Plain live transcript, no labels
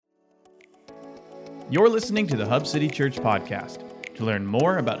You're listening to the Hub City Church podcast. To learn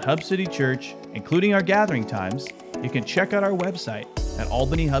more about Hub City Church, including our gathering times, you can check out our website at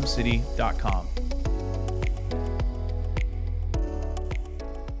albanyhubcity.com.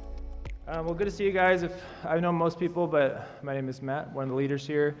 Well, good to see you guys. I know most people, but my name is Matt, one of the leaders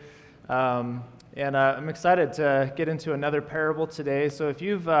here. And I'm excited to get into another parable today. So if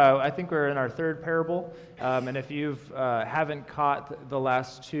you've, I think we're in our third parable, and if you haven't caught the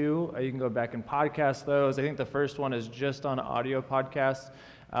last two, you can go back and podcast those. I think the first one is just on audio podcast,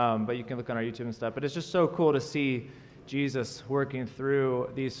 but you can look on our YouTube and stuff. But it's just so cool to see Jesus working through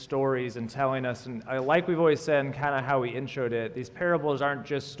these stories and telling us, and like we've always said and kind of how we introed it, these parables aren't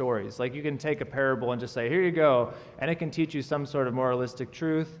just stories. Like you can take a parable and just say, here you go, and it can teach you some sort of moralistic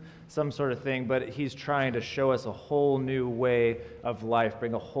truth, some sort of thing, but he's trying to show us a whole new way of life,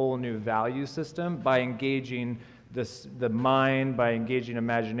 bring a whole new value system by engaging the mind, by engaging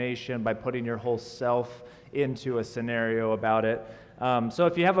imagination, by putting your whole self into a scenario about it. So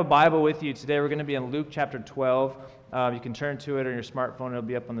if you have a Bible with you today, we're going to be in Luke chapter 12. You can turn to it on your smartphone. It'll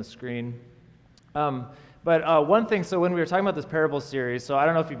be up on the screen. But one thing, so when we were talking about this parable series, so I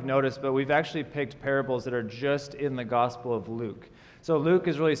don't know if you've noticed, but we've actually picked parables that are just in the Gospel of Luke. So Luke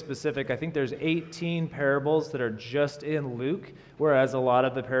is really specific. I think there's 18 parables that are just in Luke, whereas a lot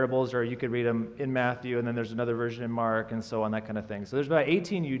of the parables are, you could read them in Matthew, and then there's another version in Mark, and so on, that kind of thing. So there's about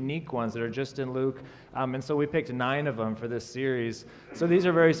 18 unique ones that are just in Luke, and so we picked 9 of them for this series. So these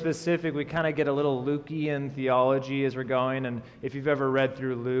are very specific. We kind of get a little Lukean theology as we're going, and if you've ever read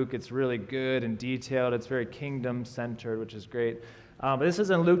through Luke, it's really good and detailed. It's very kingdom-centered, which is great. But this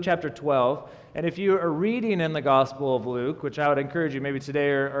is in Luke chapter 12, and if you are reading in the Gospel of Luke, which I would encourage you maybe today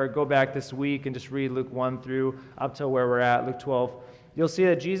or go back this week and just read Luke 1 through up to where we're at, Luke 12, you'll see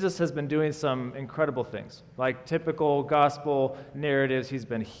that Jesus has been doing some incredible things. Like typical gospel narratives, he's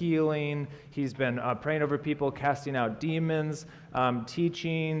been healing, he's been praying over people, casting out demons,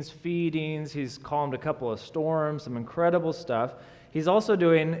 teachings, feedings, he's calmed a couple of storms, some incredible stuff. He's also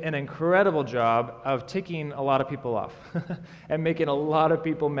doing an incredible job of ticking a lot of people off and making a lot of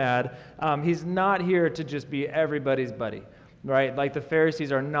people mad. He's not here to just be everybody's buddy, right? Like the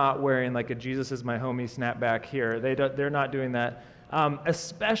Pharisees are not wearing like a Jesus is my homie snapback here. They're not doing that.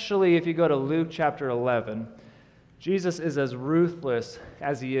 Especially if you go to Luke chapter 11, Jesus is as ruthless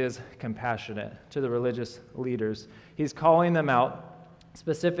as he is compassionate to the religious leaders. He's calling them out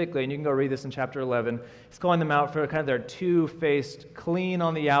specifically, and you can go read this in chapter 11, he's calling them out for kind of their two-faced, clean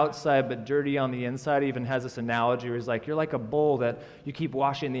on the outside but dirty on the inside. He even has this analogy where he's like, you're like a bowl that you keep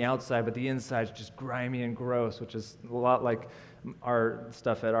washing the outside, but the inside's just grimy and gross, which is a lot like our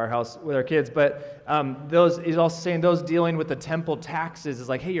stuff at our house with our kids. But he's also saying those dealing with the temple taxes is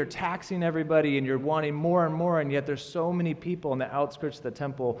like, hey, you're taxing everybody and you're wanting more and more, and yet there's so many people on the outskirts of the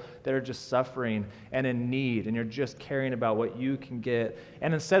temple that are just suffering and in need, and you're just caring about what you can get.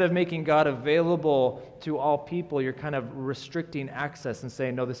 And instead of making God available to all people, you're kind of restricting access and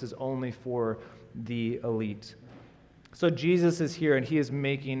saying, no, this is only for the elite. So Jesus is here, and he is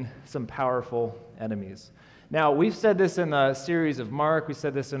making some powerful enemies. Now, we've said this in the series of Mark, we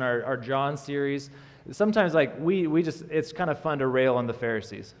said this in our John series. Sometimes, like, we just, it's kind of fun to rail on the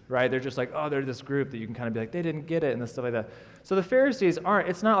Pharisees, right? They're just like, oh, they're this group that you can kind of be like, they didn't get it, and stuff like that. So the Pharisees aren't,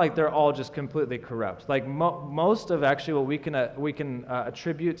 it's not like they're all just completely corrupt. Like, most of actually what we can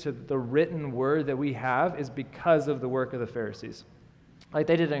attribute to the written word that we have is because of the work of the Pharisees. Like,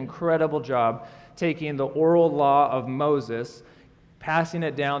 they did an incredible job taking the oral law of Moses, passing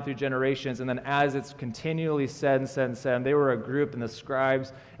it down through generations, and then as it's continually said, they were a group, and the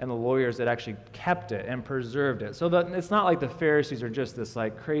scribes and the lawyers that actually kept it and preserved it. So it's not like the Pharisees are just this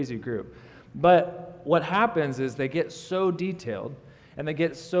like crazy group. But what happens is they get so detailed, and they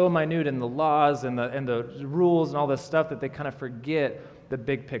get so minute in the laws and the rules and all this stuff that they kind of forget the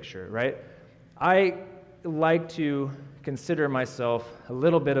big picture, right? I like to consider myself a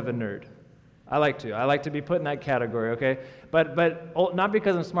little bit of a nerd. I like to be put in that category, okay? But not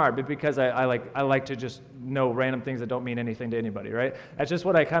because I'm smart, but because I like to just know random things that don't mean anything to anybody, right? That's just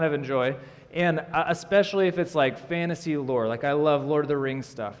what I kind of enjoy. And especially if it's like fantasy lore, like I love Lord of the Rings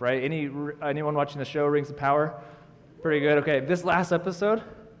stuff, right? Anyone watching the show Rings of Power? Pretty good. Okay, this last episode,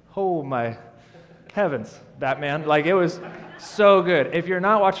 oh my heavens, Batman, like it was so good. If you're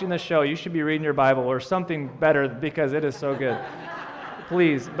not watching the show, you should be reading your Bible or something better because it is so good.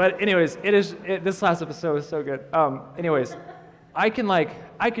 Please. But anyways, this last episode is so good. Anyways, I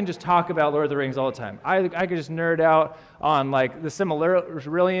can just talk about Lord of the Rings all the time. I could just nerd out on like the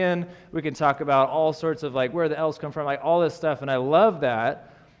Silmarillion. We can talk about all sorts of like where the elves come from, like all this stuff, and I love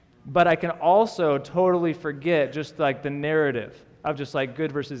that. But I can also totally forget just like the narrative of just like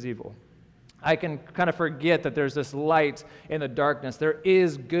good versus evil. I can kind of forget that there's this light in the darkness. There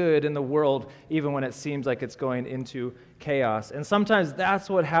is good in the world, even when it seems like it's going into chaos. And sometimes that's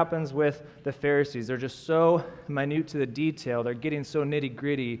what happens with the Pharisees. They're just so minute to the detail. They're getting so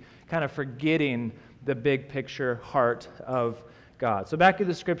nitty-gritty, kind of forgetting the big picture heart of God. So back to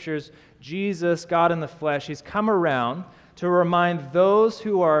the scriptures, Jesus, God in the flesh, he's come around to remind those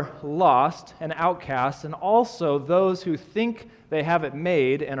who are lost and outcast, and also those who think they have it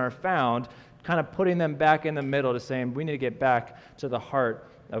made and are found, kind of putting them back in the middle to saying, we need to get back to the heart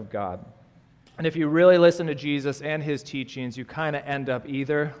of God. And if you really listen to Jesus and his teachings, you kind of end up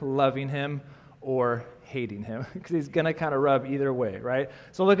either loving him or hating him, because he's going to kind of rub either way, right?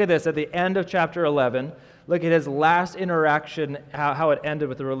 So look at this. At the end of chapter 11, look at his last interaction, how it ended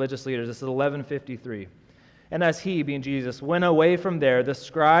with the religious leaders. This is 11:53. And as he, being Jesus, went away from there, the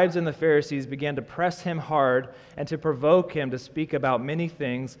scribes and the Pharisees began to press him hard and to provoke him to speak about many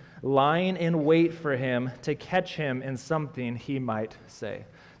things, lying in wait for him to catch him in something he might say.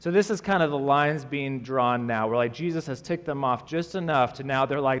 So this is kind of the lines being drawn now, where like Jesus has ticked them off just enough to now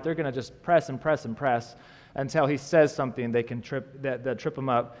they're going to just press and press and press until he says something they can trip him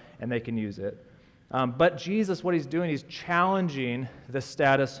up and they can use it. But Jesus, what he's doing, he's challenging the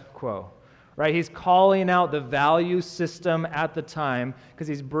status quo. Right? He's calling out the value system at the time because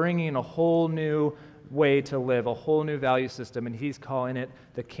he's bringing a whole new way to live, a whole new value system, and he's calling it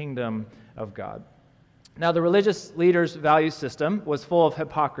the kingdom of God. Now, the religious leaders' value system was full of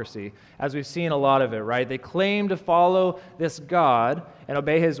hypocrisy, as we've seen a lot of it, right? They claim to follow this God and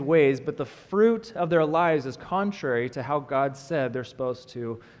obey his ways, but the fruit of their lives is contrary to how God said they're supposed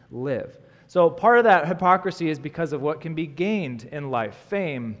to live. So part of that hypocrisy is because of what can be gained in life: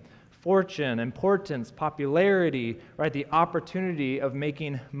 fame, fortune, importance, popularity, right? The opportunity of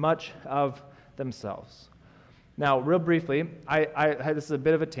making much of themselves. Now, real briefly, this is a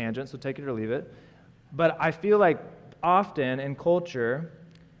bit of a tangent, so take it or leave it, but I feel like often in culture,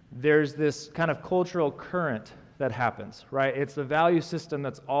 there's this kind of cultural current that happens, right? It's the value system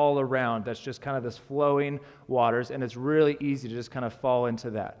that's all around, that's just kind of this flowing waters, and it's really easy to just kind of fall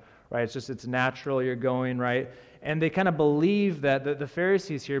into that, right? It's natural, you're going, right? And they kind of believe that the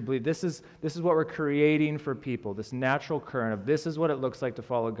Pharisees here believe this is what we're creating for people, this natural current of this is what it looks like to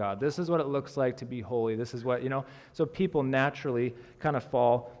follow God. This is what it looks like to be holy. This is what, so people naturally kind of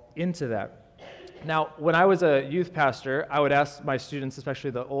fall into that. Now, when I was a youth pastor, I would ask my students,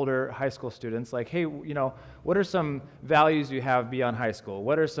 especially the older high school students, like, hey, what are some values you have beyond high school?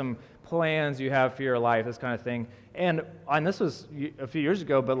 What are some plans you have for your life, this kind of thing? And this was a few years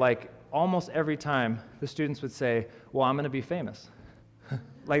ago, but like, almost every time the students would say, well, I'm going to be famous.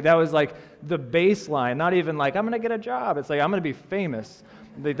 Like that was like the baseline, not even like I'm going to get a job. It's like I'm going to be famous.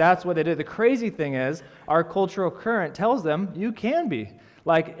 That's what they did. The crazy thing is our cultural current tells them you can be.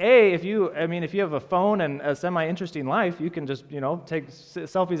 Like, if you have a phone and a semi-interesting life, you can just, take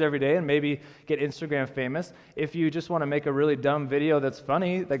selfies every day and maybe get Instagram famous. If you just want to make a really dumb video that's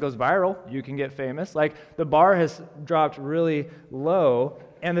funny, that goes viral, you can get famous. Like, the bar has dropped really low.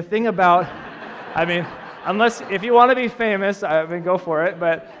 And the thing about, if you want to be famous, go for it.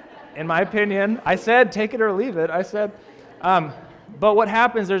 But in my opinion, I said, take it or leave it. But what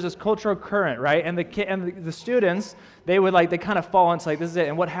happens, there's this cultural current, right? And the students, they kind of fall into this is it.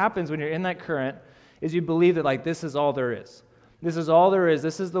 And what happens when you're in that current is you believe that this is all there is. This is all there is.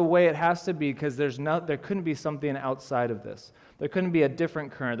 This is the way it has to be because there couldn't be something outside of this. There couldn't be a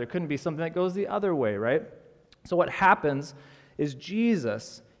different current. There couldn't be something that goes the other way, right? So what happens is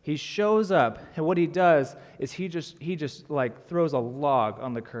Jesus, he shows up, and what he does is he just throws a log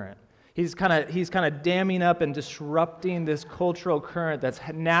on the current. He's kind of damming up and disrupting this cultural current that's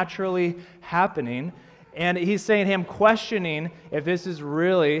naturally happening, and he's saying, hey, I'm questioning if this is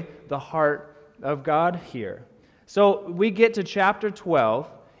really the heart of God here. So we get to chapter 12,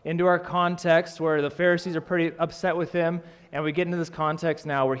 into our context where the Pharisees are pretty upset with him, and we get into this context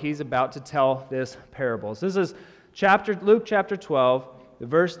now where he's about to tell this parable. So this is Luke chapter 12,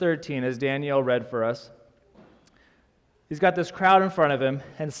 verse 13, as Danielle read for us. He's got this crowd in front of him,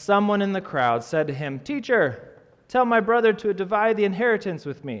 and someone in the crowd said to him, "Teacher, tell my brother to divide the inheritance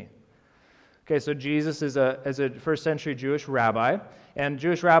with me." Okay, so Jesus is a first century Jewish rabbi, and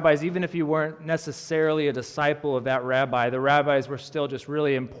Jewish rabbis, even if you weren't necessarily a disciple of that rabbi, the rabbis were still just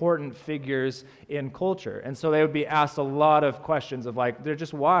really important figures in culture. And so they would be asked a lot of questions of they're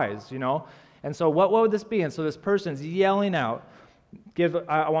just wise, And so what would this be? And so this person's yelling out,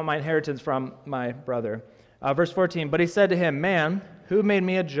 I want my inheritance from my brother. Verse 14, but he said to him, "Man, who made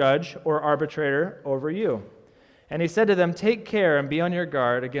me a judge or arbitrator over you?" And he said to them, "Take care and be on your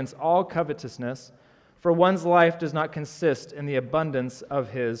guard against all covetousness, for one's life does not consist in the abundance of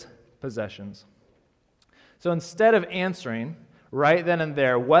his possessions. So instead of answering right then and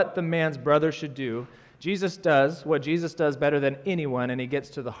there what the man's brother should do, Jesus does what Jesus does better than anyone, and he gets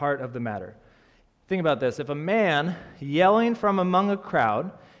to the heart of the matter. Think about this. If a man yelling from among a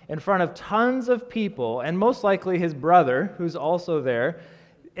crowd in front of tons of people, and most likely his brother, who's also there,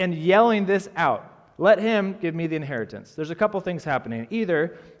 and yelling this out, let him give me the inheritance. There's a couple things happening.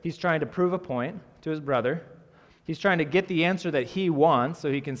 Either he's trying to prove a point to his brother, he's trying to get the answer that he wants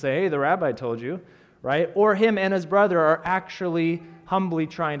so he can say, hey, the rabbi told you, right? Or him and his brother are actually humbly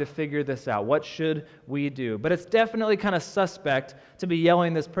trying to figure this out. What should we do? But it's definitely kind of suspect to be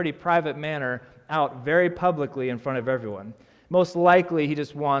yelling this pretty private manner out very publicly in front of everyone. Most likely he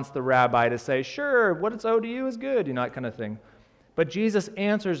just wants the rabbi to say, sure, what it's owed to you is good, that kind of thing. But Jesus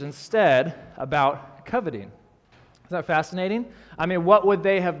answers instead about coveting. Isn't that fascinating? I mean, what would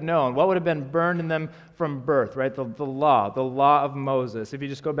they have known? What would have been burned in them from birth, right? The law of Moses. If you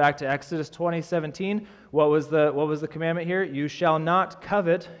just go back to Exodus 20:17, what was the commandment here? You shall not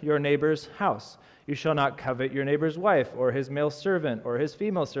covet your neighbor's house. You shall not covet your neighbor's wife, or his male servant, or his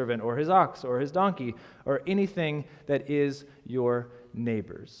female servant, or his ox, or his donkey, or anything that is your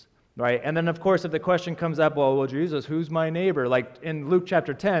neighbor's. Right? And then, of course, if the question comes up, well, Jesus, who's my neighbor? Like in Luke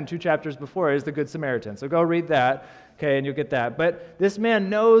chapter 10, 2 chapters before, is the Good Samaritan. So go read that, okay, and you'll get that. But this man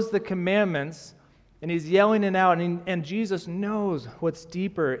knows the commandments, and he's yelling it out, and Jesus knows what's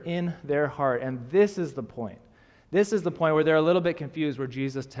deeper in their heart. And this is the point. This is the point where they're a little bit confused, where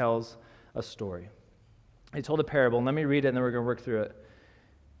Jesus tells a story. He told a parable, and let me read it, and then we're going to work through it.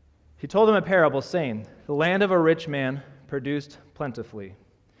 He told them a parable, saying, the land of a rich man produced plentifully.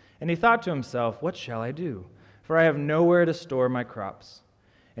 And he thought to himself, what shall I do? For I have nowhere to store my crops.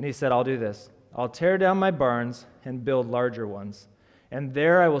 And he said, I'll do this. I'll tear down my barns and build larger ones. And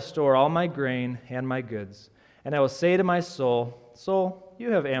there I will store all my grain and my goods. And I will say to my soul, soul, you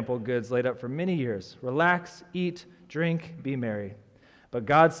have ample goods laid up for many years. Relax, eat, drink, be merry. But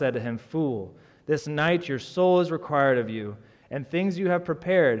God said to him, fool, this night your soul is required of you, and things you have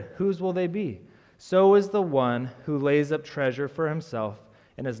prepared, whose will they be? So is the one who lays up treasure for himself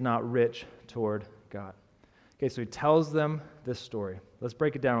and is not rich toward God. Okay, so he tells them this story. Let's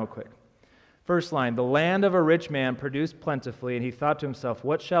break it down real quick. First line, the land of a rich man produced plentifully, and he thought to himself,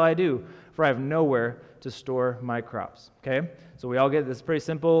 what shall I do? For I have nowhere to store my crops. Okay, so we all get this. Pretty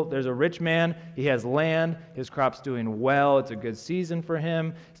simple. There's a rich man. He has land. His crop's doing well. It's a good season for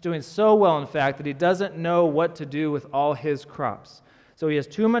him. He's doing so well, in fact, that he doesn't know what to do with all his crops. So he has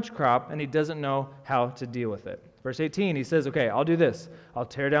too much crop, and he doesn't know how to deal with it. Verse 18, he says, okay, I'll do this. I'll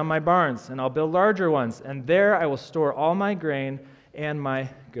tear down my barns, and I'll build larger ones, and there I will store all my grain and my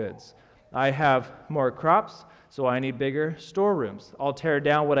goods. I have more crops, so I need bigger storerooms. I'll tear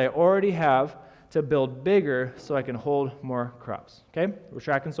down what I already have to build bigger so I can hold more crops. Okay, we're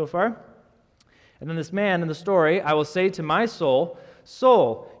tracking so far? And then this man in the story, I will say to my soul,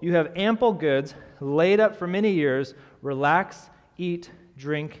 soul, you have ample goods laid up for many years. Relax, eat,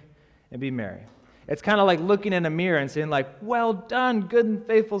 drink, and be merry. It's kind of like looking in a mirror and saying like, well done, good and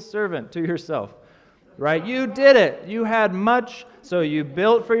faithful servant, to yourself, right? You did it. You had much, so you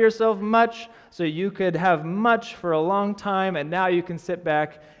built for yourself much, so you could have much for a long time, and now you can sit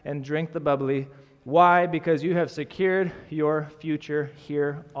back and drink the bubbly. Why? Because you have secured your future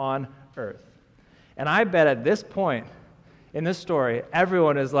here on earth. And I bet at this point in this story,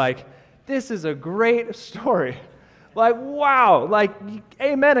 everyone is like, this is a great story. Like, wow, like,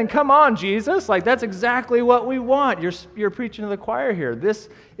 amen, and come on, Jesus. Like, that's exactly what we want. You're preaching to the choir here. This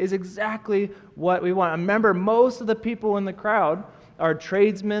is exactly what we want. Remember, most of the people in the crowd are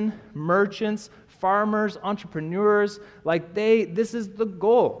tradesmen, merchants, farmers, entrepreneurs. Like, this is the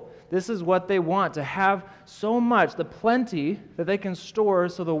goal. This is what they want, to have so much, the plenty that they can store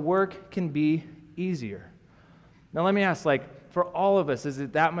so the work can be easier. Now, let me ask, like, for all of us, is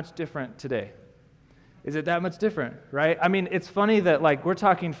it that much different today? Is it that much different, right? I mean, it's funny that, like, we're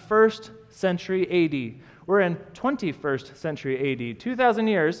talking 1st century AD. We're in 21st century AD. 2,000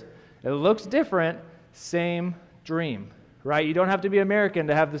 years, it looks different, same dream, right? You don't have to be American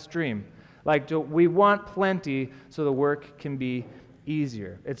to have this dream. Like, we want plenty so the work can be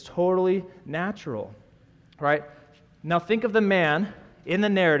easier. It's totally natural, right? Now, think of the man in the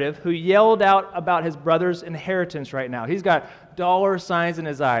narrative who yelled out about his brother's inheritance right now. He's got dollar signs in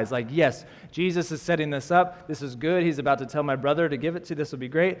his eyes, like, yes, Jesus is setting this up. This is good. He's about to tell my brother to give it to. This will be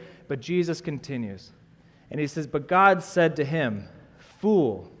great. But Jesus continues. And he says, but God said to him,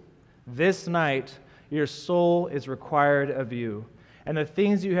 fool, this night your soul is required of you. And the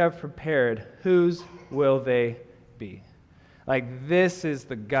things you have prepared, whose will they be? Like, this is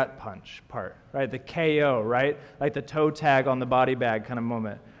the gut punch part, right? The KO, right? Like the toe tag on the body bag kind of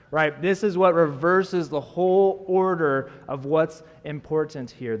moment, right? This is what reverses the whole order of what's important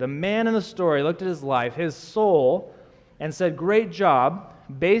here. The man in the story looked at his life, his soul, and said, great job,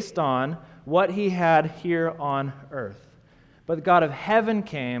 based on what he had here on earth. But the God of heaven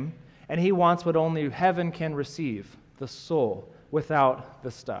came, and he wants what only heaven can receive, the soul, without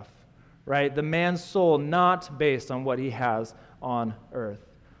the stuff, right? The man's soul not based on what he has on earth.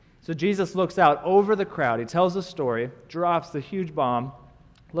 So Jesus looks out over the crowd. He tells the story, drops the huge bomb,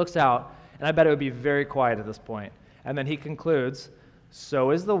 looks out, and I bet it would be very quiet at this point. And then he concludes,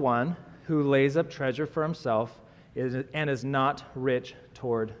 so is the one who lays up treasure for himself and is not rich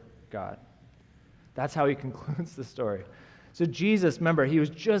toward God. That's how he concludes the story. So Jesus, remember, he was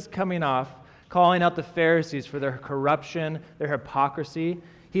just coming off calling out the Pharisees for their corruption, their hypocrisy.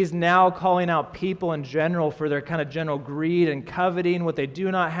 He's now calling out people in general for their kind of general greed and coveting what they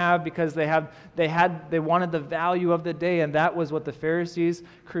do not have because they wanted the value of the day, and that was what the Pharisees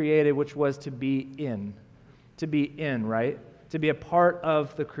created, which was to be in, right? To be a part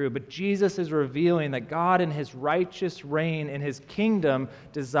of the crew. But Jesus is revealing that God in his righteous reign in his kingdom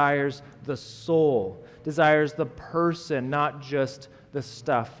desires the soul, desires the person, not just the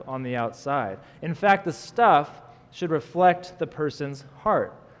stuff on the outside. In fact, the stuff should reflect the person's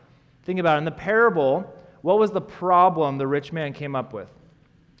heart. Think about it. In the parable, what was the problem the rich man came up with?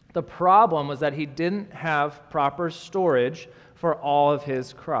 The problem was that he didn't have proper storage for all of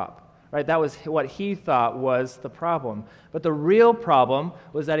his crop. Right? That was what he thought was the problem. But the real problem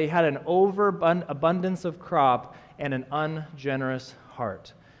was that he had an overabundance of crop and an ungenerous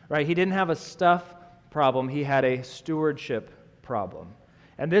heart. Right? He didn't have a stuff problem, he had a stewardship problem.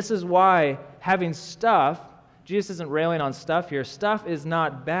 And this is why having stuff, Jesus isn't railing on stuff here, stuff is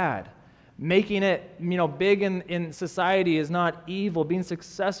not bad. Making it, big in society is not evil. Being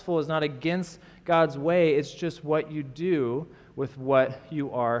successful is not against God's way. It's just what you do with what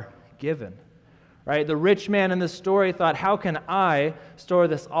you are given. Right? The rich man in the story thought, how can I store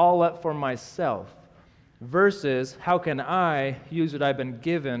this all up for myself? Versus, how can I use what I've been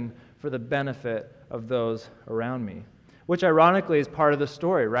given for the benefit of those around me? Which ironically is part of the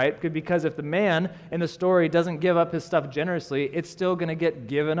story, right? Because if the man in the story doesn't give up his stuff generously, it's still going to get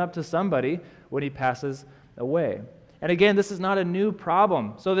given up to somebody when he passes away. And again, this is not a new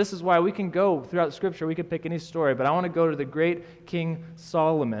problem. So this is why we can go throughout Scripture, we could pick any story, but I want to go to the great King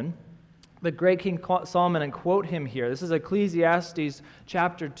Solomon. The great King Solomon, and quote him here. This is Ecclesiastes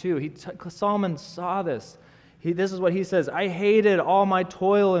chapter 2. Solomon saw this. This is what he says, I hated all my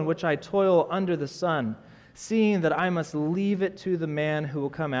toil in which I toil under the sun, seeing that I must leave it to the man who will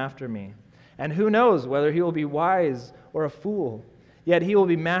come after me. And who knows whether he will be wise or a fool. Yet he will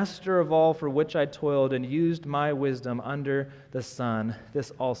be master of all for which I toiled and used my wisdom under the sun.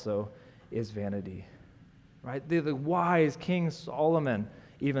 This also is vanity. Right? The wise King Solomon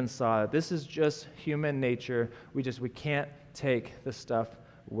even saw it. This is just human nature. We can't take the stuff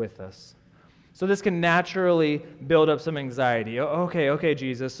with us. So this can naturally build up some anxiety. Okay,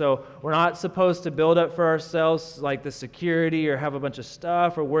 Jesus, so we're not supposed to build up for ourselves like the security or have a bunch of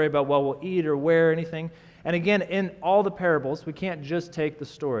stuff or worry about what we'll eat or wear or anything. And again, in all the parables, we can't just take the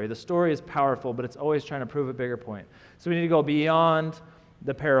story. The story is powerful, but it's always trying to prove a bigger point. So we need to go beyond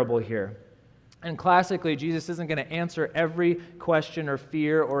the parable here. And classically, Jesus isn't going to answer every question or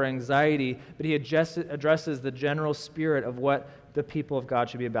fear or anxiety, but he addresses the general spirit of what the people of God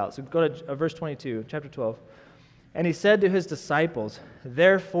should be about. So go to verse 22, chapter 12. And he said to his disciples,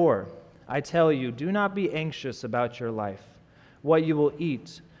 therefore, I tell you, do not be anxious about your life, what you will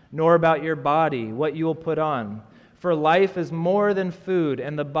eat, nor about your body, what you will put on. For life is more than food,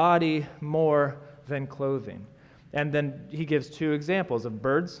 and the body more than clothing. And then he gives two examples of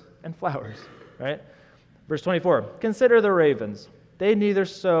birds and flowers. Right? Verse 24, consider the ravens. They neither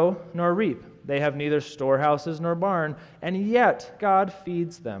sow nor reap. They have neither storehouses nor barn, and yet God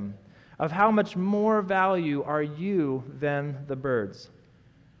feeds them. Of how much more value are you than the birds?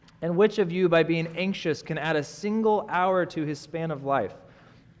 And which of you, by being anxious, can add a single hour to his span of life?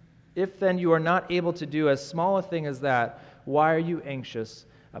 If then you are not able to do as small a thing as that, why are you anxious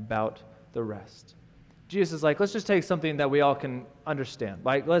about the rest? Jesus is like, let's just take something that we all can understand.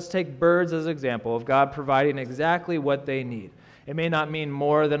 Like, let's take birds as an example of God providing exactly what they need. It may not mean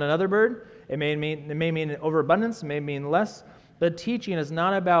more than another bird. It may mean overabundance. It may mean less. But teaching is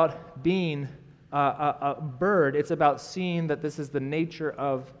not about being a bird. It's about seeing that this is the nature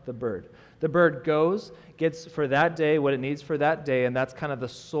of the bird. The bird goes, gets for that day what it needs for that day, and that's kind of the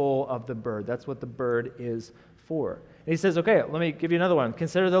soul of the bird. That's what the bird is for. And he says, okay, let me give you another one.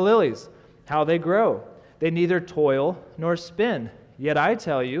 Consider the lilies, how they grow. They neither toil nor spin. Yet I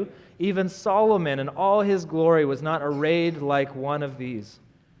tell you, even Solomon in all his glory was not arrayed like one of these.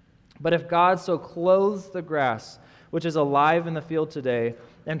 But if God so clothes the grass, which is alive in the field today,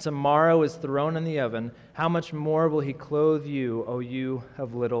 and tomorrow is thrown in the oven, how much more will he clothe you, O you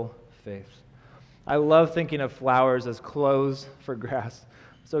of little faith? I love thinking of flowers as clothes for grass.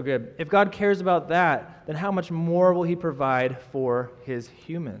 So good. If God cares about that, then how much more will he provide for his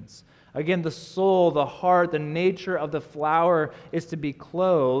humans? Again, the soul, the heart, the nature of the flower is to be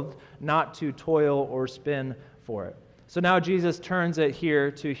clothed, not to toil or spin for it. So now Jesus turns it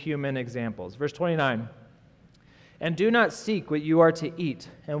here to human examples. Verse 29, and do not seek what you are to eat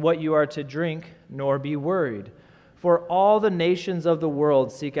and what you are to drink, nor be worried. For all the nations of the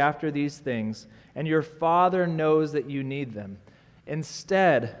world seek after these things, and your Father knows that you need them.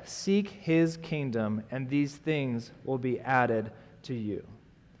 Instead, seek his kingdom, and these things will be added to you.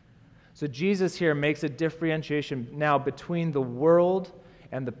 So Jesus here makes a differentiation now between the world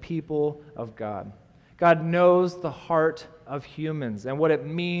and the people of God. God knows the heart of humans and what it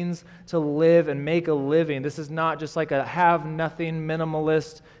means to live and make a living. This is not just like a have-nothing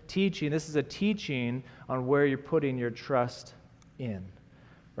minimalist teaching. This is a teaching on where you're putting your trust in.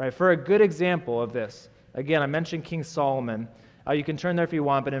 Right? For a good example of this, again, I mentioned King Solomon. You can turn there if you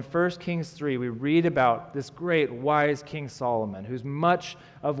want, but in 1 Kings 3, we read about this great, wise King Solomon, who's much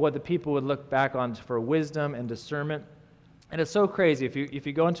of what the people would look back on for wisdom and discernment. And it's so crazy. If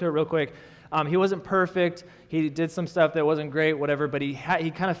you go into it real quick, he wasn't perfect. He did some stuff that wasn't great, whatever, but he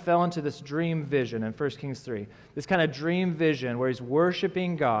kind of fell into this dream vision in 1 Kings 3. This kind of dream vision where he's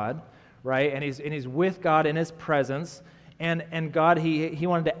worshiping God, right? And he's with God in his presence. And God, he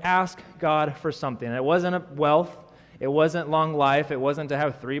wanted to ask God for something. And it wasn't wealth. It wasn't long life. It wasn't to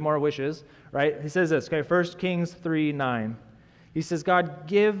have 3 more wishes, right? He says this, okay, 1 Kings 3:9. He says, God,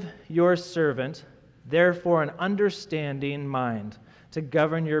 give your servant, therefore, an understanding mind to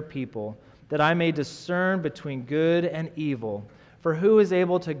govern your people, that I may discern between good and evil. For who is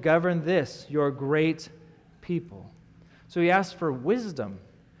able to govern this, your great people? So he asked for wisdom.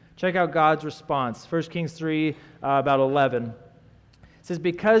 Check out God's response. 1 Kings 3, about 11. It says,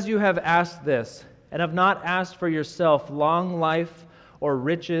 because you have asked this, and have not asked for yourself long life or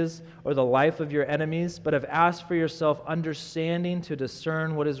riches or the life of your enemies, but have asked for yourself understanding to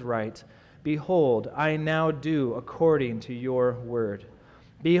discern what is right, behold, I now do according to your word.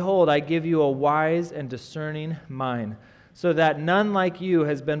 Behold, I give you a wise and discerning mind, so that none like you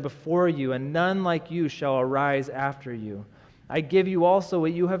has been before you, and none like you shall arise after you. I give you also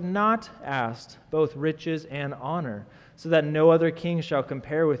what you have not asked, both riches and honor, so that no other king shall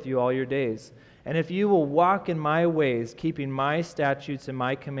compare with you all your days. And if you will walk in my ways, keeping my statutes and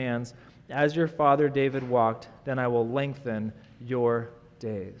my commands, as your father David walked, then I will lengthen your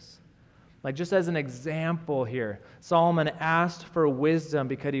days. Like just as an example here, Solomon asked for wisdom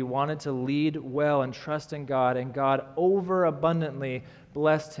because he wanted to lead well and trust in God, and God overabundantly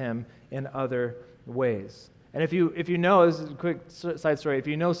blessed him in other ways. And if you know, this is a quick side story, if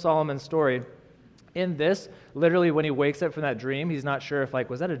you know Solomon's story, in this, literally when he wakes up from that dream, he's not sure if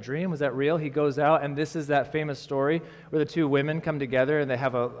was that a dream? Was that real? He goes out, and this is that famous story where the 2 women come together and they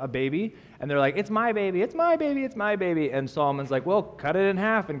have a baby, and they're like, it's my baby, it's my baby, it's my baby. And Solomon's like, well, cut it in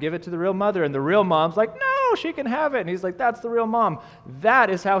half and give it to the real mother. And the real mom's like, no, she can have it. And he's like, that's the real mom. That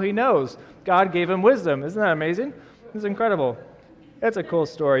is how he knows. God gave him wisdom. Isn't that amazing? It's incredible. It's a cool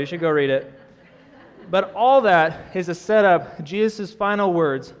story. You should go read it. But all that is to set up Jesus' final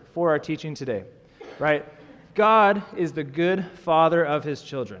words for our teaching today. Right? God is the good father of his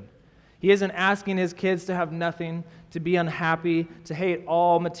children. He isn't asking his kids to have nothing, to be unhappy, to hate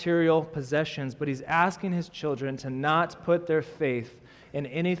all material possessions, but he's asking his children to not put their faith in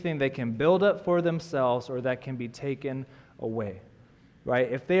anything they can build up for themselves or that can be taken away.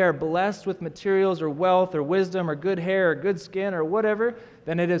 Right? If they are blessed with materials or wealth or wisdom or good hair or good skin or whatever,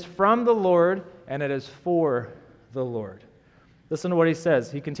 then it is from the Lord and it is for the Lord. Listen to what he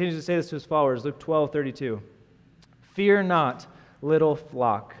says. He continues to say this to his followers, Luke 12:32. Fear not, little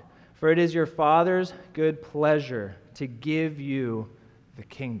flock, for it is your Father's good pleasure to give you the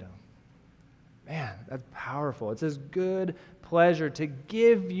kingdom. Man, that's powerful. It's his good pleasure to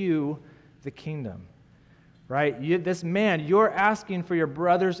give you the kingdom. Right? You're asking for your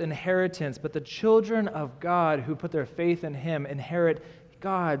brother's inheritance, but the children of God who put their faith in him inherit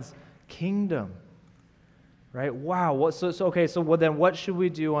God's kingdom. Right? Wow. So then what should we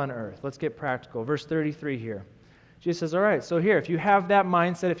do on earth? Let's get practical. Verse 33 here. Jesus says, all right, so here, if you have that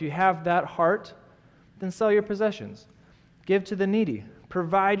mindset, if you have that heart, then sell your possessions. Give to the needy.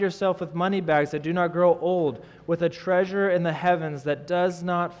 Provide yourself with money bags that do not grow old, with a treasure in the heavens that does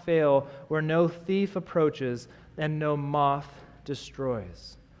not fail, where no thief approaches and no moth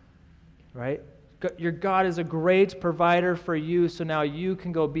destroys. Right? Your God is a great provider for you, so now you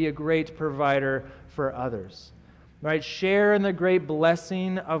can go be a great provider for others. Right? Share in the great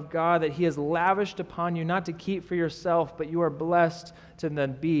blessing of God that He has lavished upon you, not to keep for yourself, but you are blessed to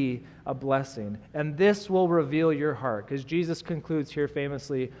then be a blessing. And this will reveal your heart, because Jesus concludes here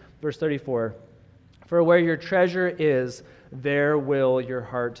famously, verse 34, "For where your treasure is, there will your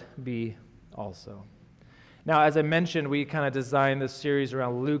heart be also." Now, as I mentioned, we kind of designed this series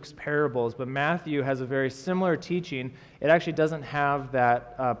around Luke's parables, but Matthew has a very similar teaching. It actually doesn't have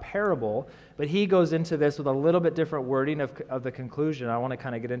that parable, but he goes into this with a little bit different wording of the conclusion. I want to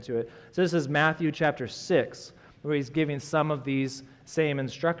kind of get into it. So this is Matthew chapter 6, where he's giving some of these same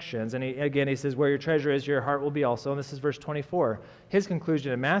instructions. And he says, "Where your treasure is, your heart will be also." And this is verse 24. His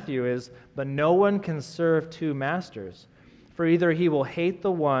conclusion in Matthew is, "But no one can serve two masters, for either he will hate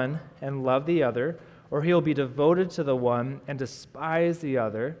the one and love the other, or he will be devoted to the one and despise the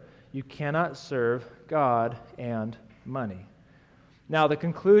other. You cannot serve God and money." Now, the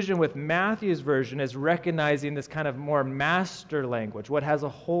conclusion with Matthew's version is recognizing this kind of more master language, what has a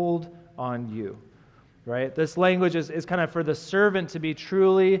hold on you, right? This language is kind of for the servant to be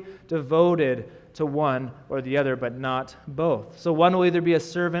truly devoted to one or the other, but not both. So one will either be a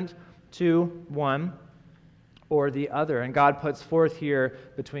servant to one or the other. And God puts forth here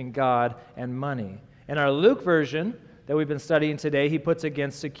between God and money. In our Luke version that we've been studying today, he puts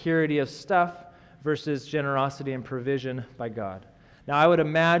against security of stuff versus generosity and provision by God. Now, I would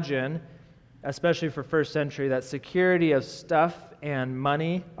imagine, especially for first century, that security of stuff and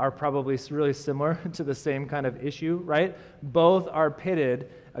money are probably really similar to the same kind of issue, right? Both are pitted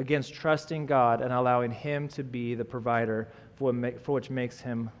against trusting God and allowing Him to be the provider for which makes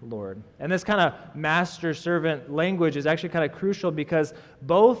Him Lord. And this kind of master-servant language is actually kind of crucial because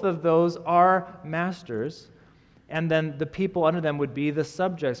both of those are masters, and then the people under them would be the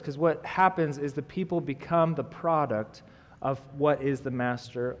subjects, because what happens is the people become the product of what is the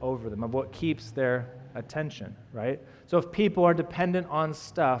master over them, of what keeps their attention, right? So if people are dependent on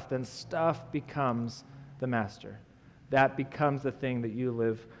stuff, then stuff becomes the master. That becomes the thing that you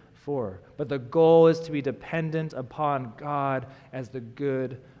live for. But the goal is to be dependent upon God as the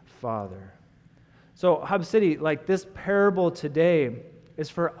good Father. So Hub City, like this parable today, is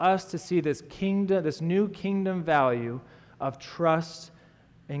for us to see this kingdom, this new kingdom value of trust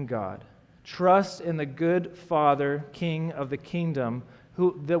in God. Trust in the good Father, King of the kingdom,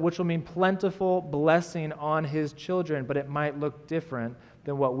 which will mean plentiful blessing on His children, but it might look different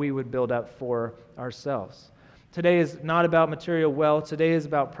than what we would build up for ourselves. Today is not about material wealth. Today is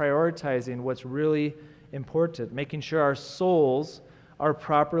about prioritizing what's really important, making sure our souls are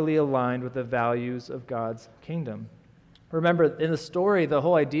properly aligned with the values of God's kingdom. Remember, in the story, the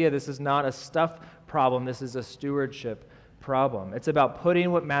whole idea, this is not a stuff problem. This is a stewardship problem. It's about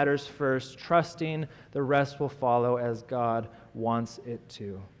putting what matters first, trusting the rest will follow as God wants it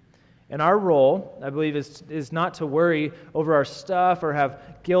to. And our role, I believe, is not to worry over our stuff or have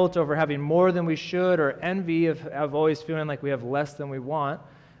guilt over having more than we should or envy of always feeling like we have less than we want.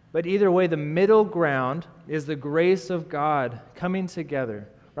 But either way, the middle ground is the grace of God coming together,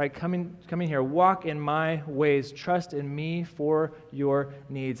 right? Coming here, walk in my ways, trust in me for your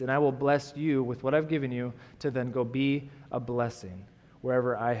needs, and I will bless you with what I've given you to then go be a blessing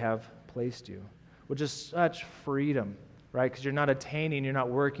wherever I have placed you, which is such freedom. Right? Because you're not attaining, you're not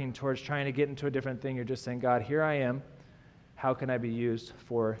working towards trying to get into a different thing. You're just saying, God, here I am. How can I be used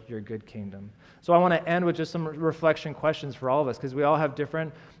for your good kingdom? So I want to end with just some reflection questions for all of us, because we all have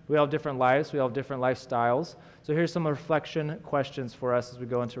different lives, we all have different lifestyles. So here's some reflection questions for us as we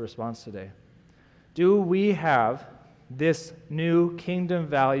go into response today. Do we have this new kingdom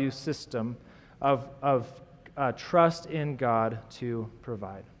value system of trust in God to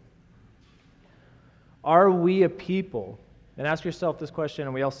provide? Are we a people, and ask yourself this question,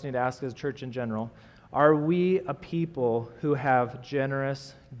 and we also need to ask as a church in general, are we a people who have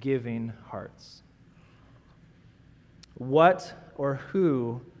generous, giving hearts? What or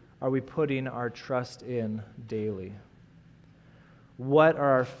who are we putting our trust in daily? What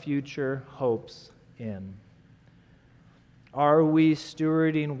are our future hopes in? Are we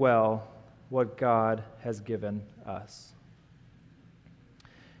stewarding well what God has given us?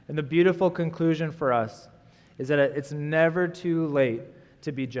 And the beautiful conclusion for us is that it's never too late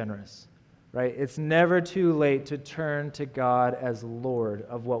to be generous, right? It's never too late to turn to God as Lord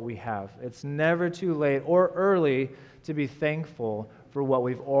of what we have. It's never too late or early to be thankful for what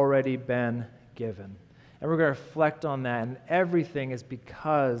we've already been given. And we're going to reflect on that, and everything is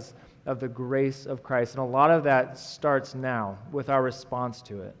because of the grace of Christ. And a lot of that starts now with our response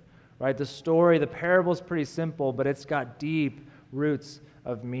to it, right? The story, the parable is pretty simple, but it's got deep roots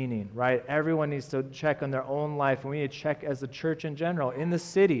of meaning, right? Everyone needs to check on their own life, and we need to check as a church in general, in the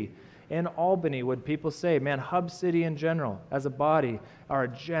city. In Albany, would people say, man, Hub City in general, as a body, are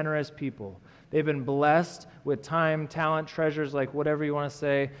generous people. They've been blessed with time, talent, treasures, like whatever you want to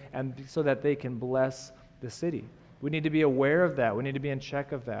say, and so that they can bless the city. We need to be aware of that. We need to be in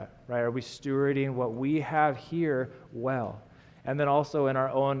check of that, right? Are we stewarding what we have here well? And then also in our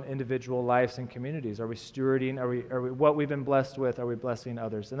own individual lives and communities, are we stewarding, are we what we've been blessed with, are we blessing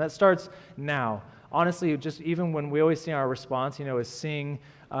others? And that starts now. Honestly, just even when we always see our response, is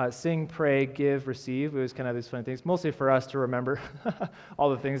sing, pray, give, receive. It was kind of these fun things, mostly for us to remember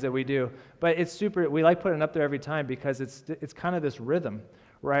all the things that we do. But it's super, we like putting it up there every time because it's kind of this rhythm,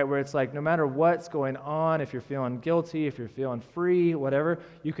 right? Where it's like no matter what's going on, if you're feeling guilty, if you're feeling free, whatever,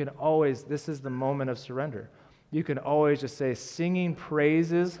 you can always, this is the moment of surrender. You can always just say singing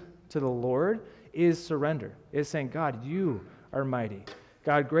praises to the Lord is surrender. It's saying, God, you are mighty.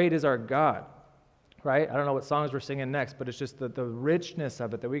 God, great is our God. Right? I don't know what songs we're singing next, but it's just the richness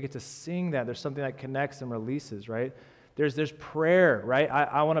of it, that we get to sing that. There's something that connects and releases, right? There's prayer, right?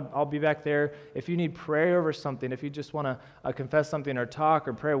 I'll be back there. If you need prayer over something, if you just want to confess something or talk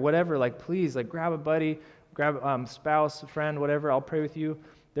or pray, whatever, please, grab a buddy, grab a spouse, a friend, whatever, I'll pray with you.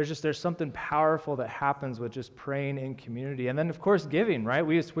 There's something powerful that happens with just praying in community. And then, of course, giving, right?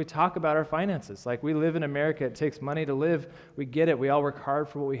 We talk about our finances. We live in America. It takes money to live. We get it. We all work hard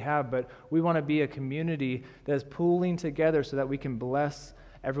for what we have. But we want to be a community that is pooling together so that we can bless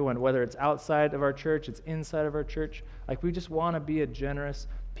everyone, whether it's outside of our church, it's inside of our church. We just want to be a generous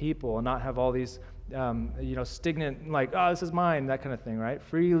people and not have all these, stagnant, this is mine, that kind of thing, right?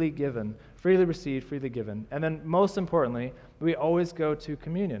 Freely given, freely received, freely given. And then most importantly, we always go to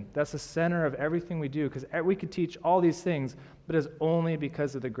communion. That's the center of everything we do, because we could teach all these things, but it's only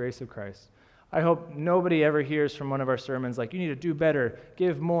because of the grace of Christ. I hope nobody ever hears from one of our sermons you need to do better,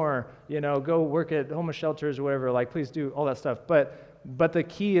 give more, go work at homeless shelters or whatever, please do all that stuff. But the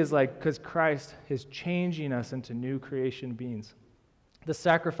key is because Christ is changing us into new creation beings. The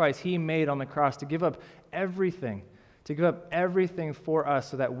sacrifice he made on the cross to give up everything for us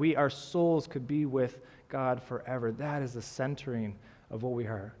so that our souls could be with God forever. That is the centering of what we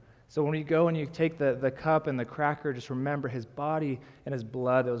are. So when you go and you take the cup and the cracker, just remember his body and his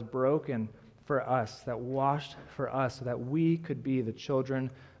blood that was broken for us, that washed for us so that we could be the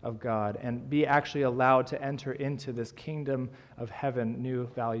children of God and be actually allowed to enter into this kingdom of heaven, new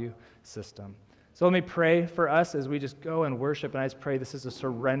value system. So let me pray for us as we just go and worship, and I just pray this is a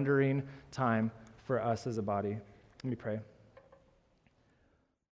surrendering time for us as a body. Let me pray.